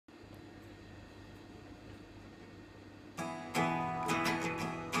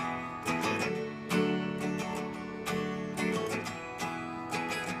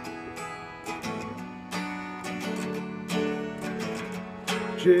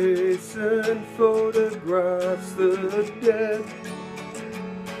Jason photographs the dead.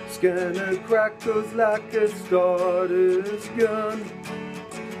 Scanner crackles like a starter's gun.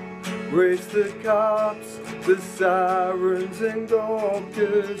 Race the cops, the sirens and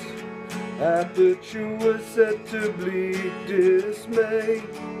gawkers. Aperture was set to bleak dismay.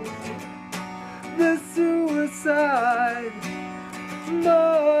 The suicide,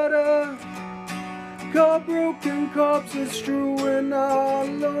 murder, car broken corpses strewing our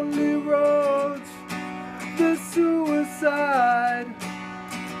lonely roads. The suicide,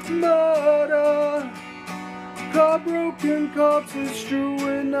 murder, car broken corpses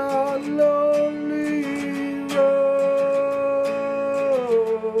strewing our lonely roads.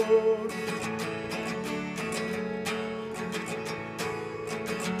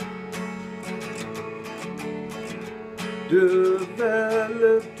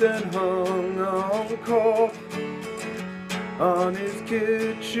 Developed and hung on cork on his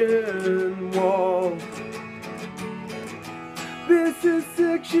kitchen wall. This is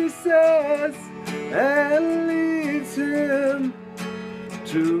sick, she says, and leaves him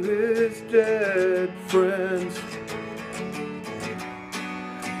to his dead friends.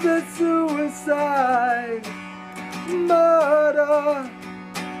 The suicide, murder,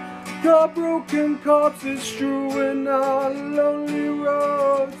 car broken corpses strewing our lonely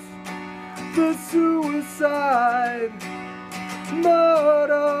roads. The suicide,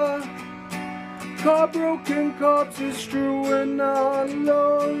 murder, car broken corpses strewing our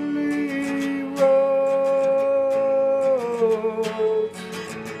lonely roads.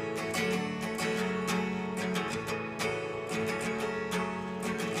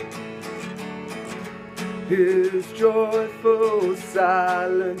 His joyful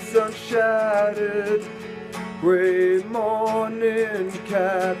silence unshattered. Gray morning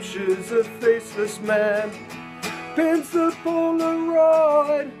captures a faceless man. Pins the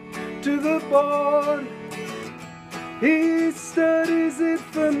polaroid to the board. He studies it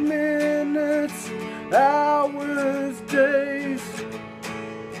for minutes, hours, days.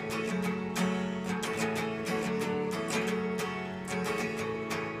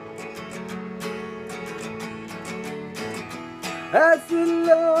 As the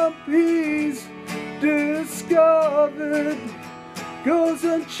lump he's discovered goes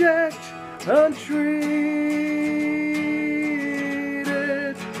unchecked, untreated.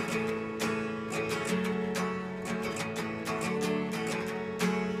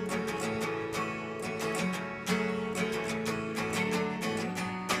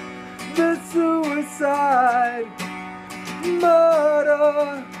 The suicide,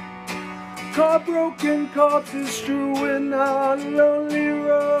 murder, car broken corpses strewing our lonely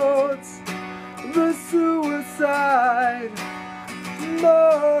roads. The suicide,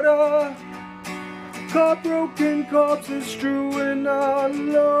 murder, car broken corpses strewing our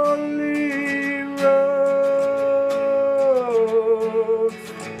lonely roads.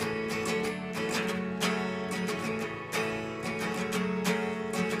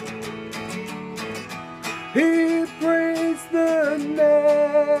 He prays the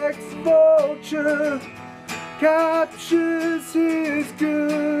next vulture captures his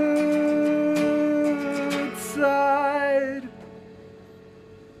good side.